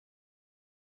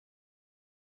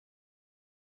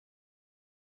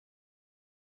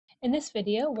In this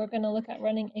video, we're going to look at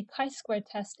running a chi-square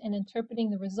test and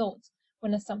interpreting the results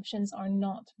when assumptions are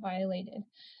not violated.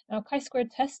 Now, chi-square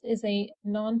test is a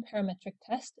non-parametric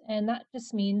test, and that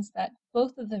just means that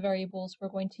both of the variables we're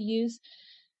going to use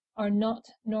are not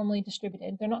normally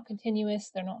distributed. They're not continuous,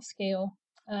 they're not scale.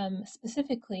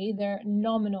 Specifically, they're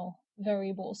nominal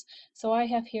variables. So I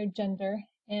have here gender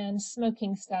and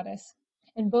smoking status,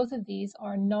 and both of these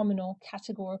are nominal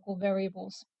categorical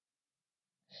variables.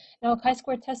 Now, a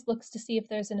chi-square test looks to see if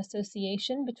there's an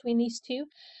association between these two.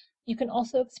 You can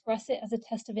also express it as a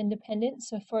test of independence.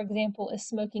 So, for example, is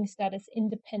smoking status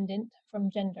independent from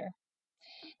gender?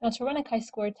 Now, to run a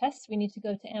chi-square test, we need to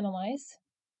go to Analyze,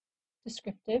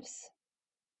 Descriptives,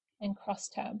 and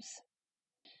Crosstabs.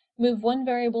 Move one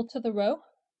variable to the row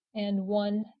and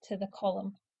one to the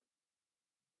column.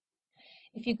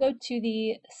 If you go to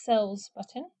the Cells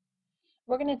button,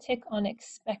 we're going to tick on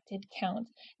expected count.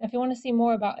 Now, if you want to see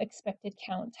more about expected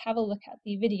count, have a look at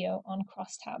the video on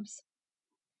crosstabs.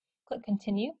 Click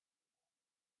Continue,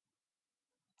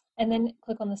 and then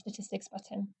click on the Statistics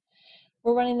button.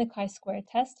 We're running the chi-square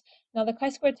test. Now, the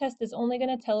chi-square test is only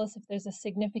going to tell us if there's a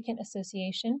significant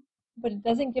association, but it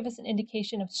doesn't give us an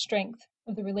indication of strength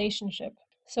of the relationship.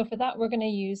 So for that, we're going to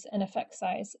use an effect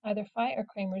size, either phi or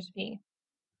Kramer's V.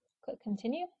 Click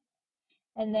Continue,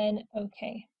 and then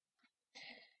OK.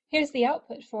 Here's the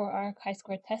output for our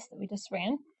chi-square test that we just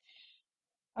ran.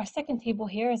 Our second table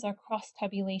here is our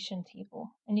cross-tabulation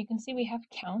table. And you can see we have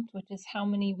count, which is how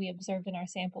many we observed in our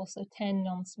sample, so 10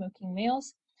 non-smoking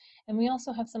males. And we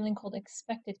also have something called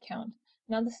expected count.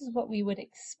 Now, this is what we would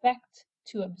expect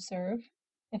to observe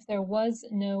if there was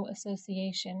no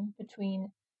association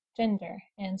between gender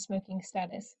and smoking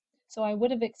status. So I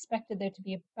would have expected there to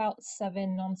be about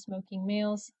 7 non-smoking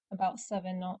males, about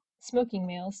 7 smoking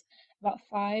males, about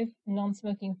 5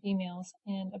 non-smoking females,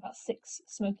 and about 6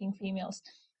 smoking females,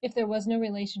 if there was no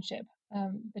relationship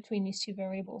between these two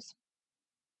variables.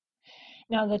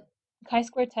 Now, the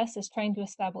chi-square test is trying to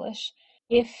establish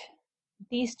if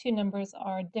these two numbers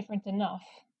are different enough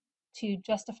to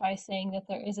justify saying that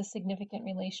there is a significant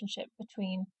relationship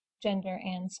between gender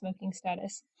and smoking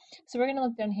status. So we're going to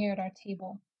look down here at our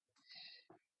table.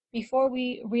 Before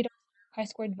we read our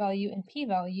chi-squared value and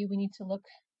p-value, we need to look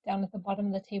down at the bottom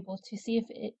of the table to see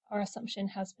if our assumption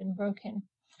has been broken.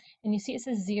 And you see it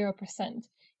says 0%.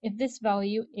 If this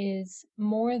value is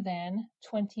more than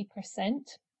 20%,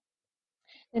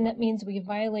 then that means we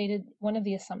violated one of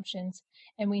the assumptions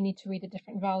and we need to read a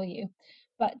different value.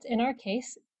 But in our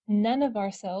case, none of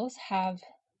our cells have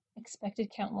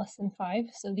expected count less than 5.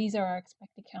 So these are our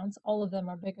expected counts. All of them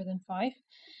are bigger than 5.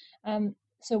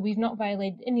 So we've not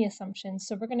violated any assumptions.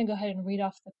 So we're going to go ahead and read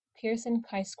off the Pearson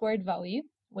chi-squared value,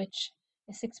 which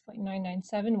is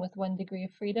 6.997 with 1 degree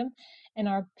of freedom, and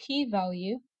our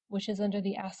p-value, which is under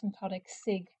the asymptotic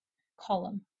sig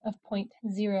column of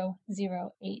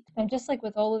 0.008. Now, just like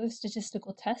with all of the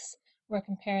statistical tests, we're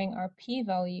comparing our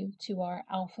p-value to our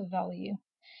alpha value.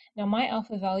 Now, my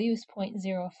alpha value is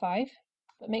 0.05,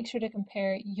 but make sure to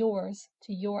compare yours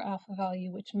to your alpha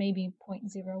value, which may be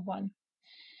 0.01.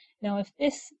 Now, if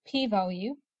this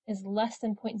p-value is less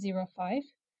than 0.05,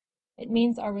 it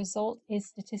means our result is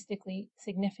statistically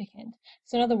significant.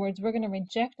 So in other words, we're going to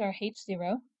reject our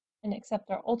H0 and accept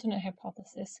our alternate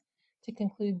hypothesis to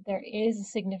conclude there is a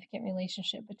significant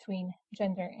relationship between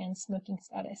gender and smoking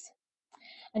status.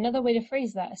 Another way to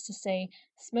phrase that is to say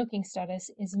smoking status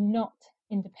is not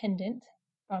independent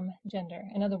from gender.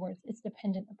 In other words, it's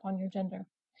dependent upon your gender.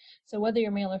 So whether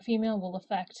you're male or female will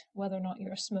affect whether or not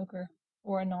you're a smoker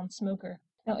or a non-smoker.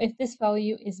 Now, if this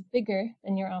value is bigger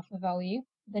than your alpha value,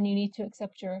 then you need to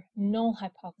accept your null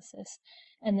hypothesis.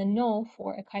 And the null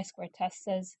for a chi-square test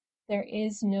says there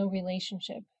is no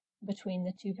relationship between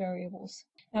the two variables.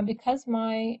 Now, because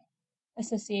my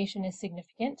association is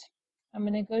significant, I'm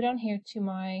going to go down here to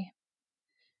my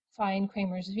phi and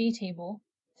Kramer's V table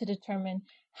to determine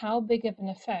how big of an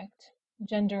effect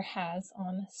gender has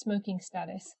on smoking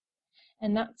status.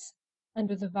 And that's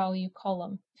under the value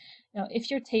column. Now, if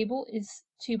your table is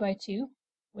 2 by 2,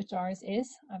 which ours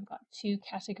is, I've got 2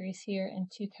 categories here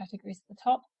and 2 categories at the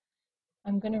top,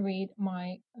 I'm going to read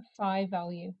my phi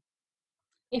value.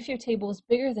 If your table is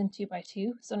bigger than 2 by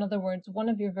 2, so in other words, one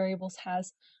of your variables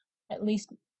has at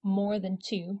least more than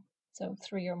 2, so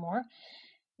 3 or more,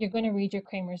 you're going to read your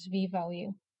Kramer's V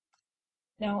value.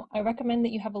 Now, I recommend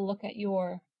that you have a look at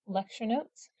your lecture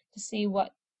notes to see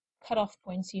what cutoff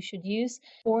points you should use,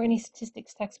 or any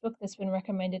statistics textbook that's been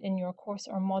recommended in your course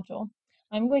or module.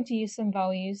 I'm going to use some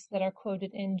values that are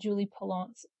quoted in Julie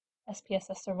Pallant's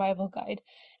SPSS survival guide,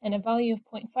 and a value of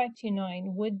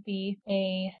 0.529 would be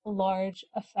a large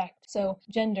effect. So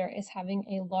gender is having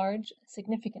a large,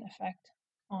 significant effect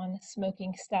on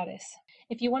smoking status.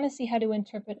 If you want to see how to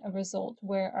interpret a result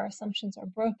where our assumptions are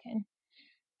broken,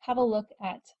 have a look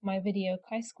at my video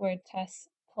chi-squared tests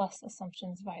plus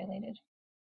assumptions violated.